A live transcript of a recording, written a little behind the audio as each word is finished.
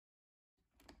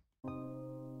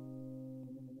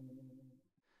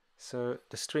So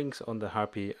the strings on the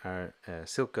Harpy are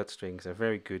silk cut strings. They're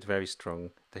very good, very strong.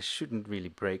 They shouldn't really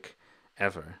break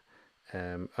ever,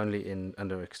 only in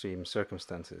under extreme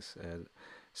circumstances.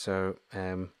 There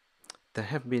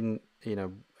have been,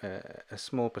 a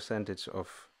small percentage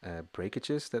of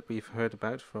breakages that we've heard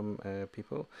about from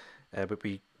people, but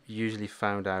we usually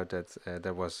found out that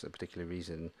there was a particular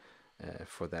reason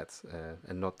for that,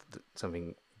 and not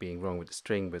something being wrong with the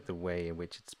string, but the way in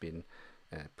which it's been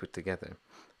put together.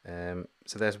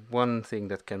 So there's one thing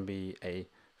that can be a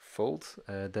fault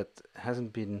that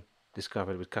hasn't been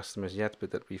discovered with customers yet,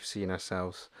 but that we've seen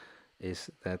ourselves,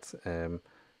 is that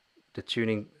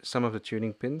some of the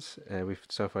tuning pins, we've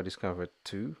so far discovered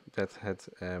two that had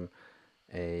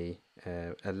a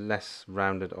less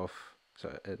rounded off,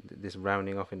 so this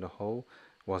rounding off in the hole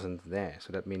wasn't there.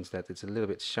 So that means that it's a little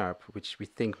bit sharp, which we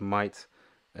think might,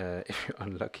 if you're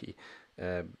unlucky,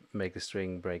 make the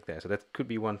string break there. So that could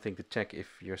be one thing to check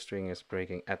if your string is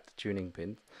breaking at the tuning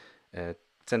pin.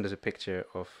 Send us a picture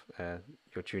of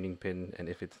your tuning pin, and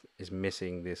if it is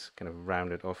missing this kind of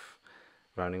rounding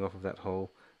off of that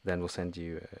hole, then we'll send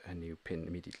you a new pin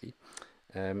immediately.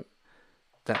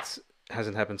 That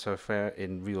hasn't happened so far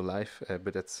in real life,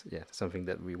 but that's something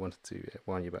that we wanted to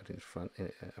warn you about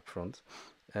up front.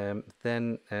 So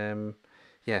then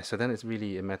it's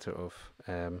really a matter of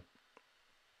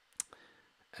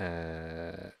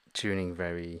tuning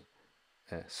very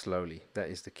slowly. That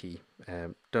is the key.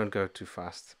 Don't go too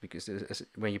fast, because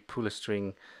when you pull a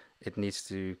string, it needs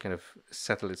to kind of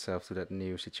settle itself to that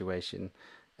new situation,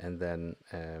 and then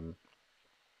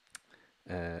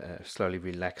slowly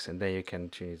relax, and then you can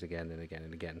tune it again and again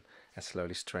and again, and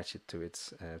slowly stretch it to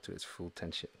its full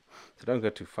tension. So don't go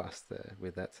too fast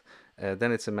with that.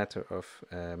 Then it's a matter of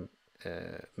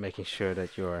making sure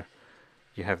that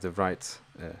you have the right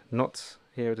knot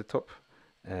here at the top.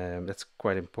 That's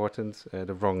quite important.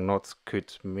 The wrong knot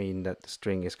could mean that the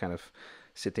string is kind of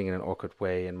sitting in an awkward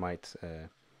way and might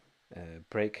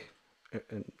break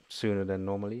sooner than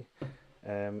normally.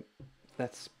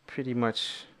 That's pretty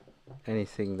much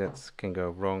anything that can go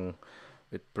wrong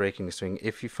with breaking the string.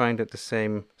 If you find that the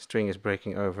same string is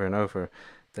breaking over and over,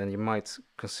 then you might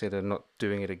consider not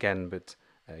doing it again, but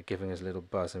giving us a little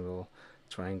buzz, and we'll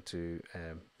trying to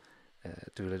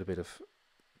do a little bit of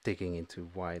digging into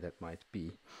why that might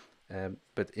be.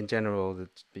 But in general,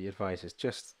 the advice is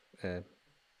just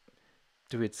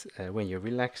do it when you're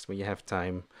relaxed, when you have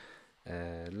time.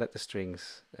 Let the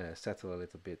strings settle a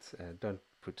little bit. Don't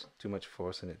put too much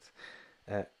force in it.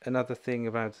 Another thing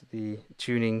about the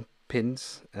tuning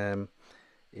pins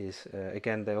is,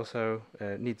 again, they also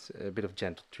need a bit of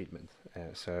gentle treatment.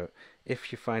 So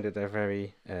if you find that they're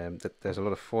that there's a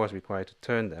lot of force required to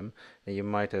turn them, then you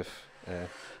might have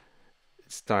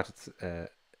started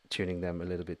tuning them a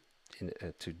little bit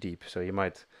too deep. So you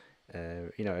might,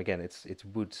 again, it's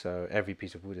wood, so every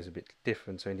piece of wood is a bit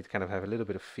different. So you need to kind of have a little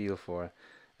bit of feel for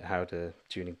how the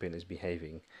tuning pin is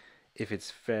behaving. If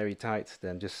it's very tight,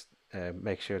 then just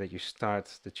make sure that you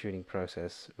start the tuning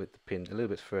process with the pin a little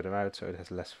bit further out, so it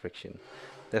has less friction.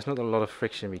 There's not a lot of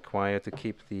friction required to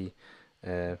keep the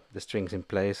strings in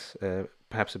place.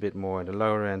 Perhaps a bit more in the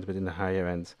lower end, but in the higher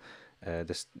end,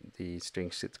 the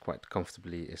string sits quite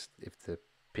comfortably if the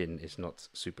pin is not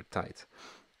super tight.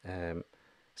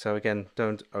 So again,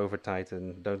 don't over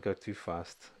tighten, don't go too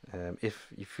fast. If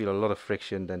you feel a lot of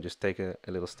friction, then just take a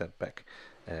little step back,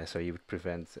 so you would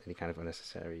prevent any kind of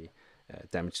unnecessary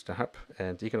damage to the HARP.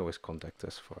 And you can always contact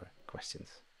us for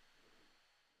questions.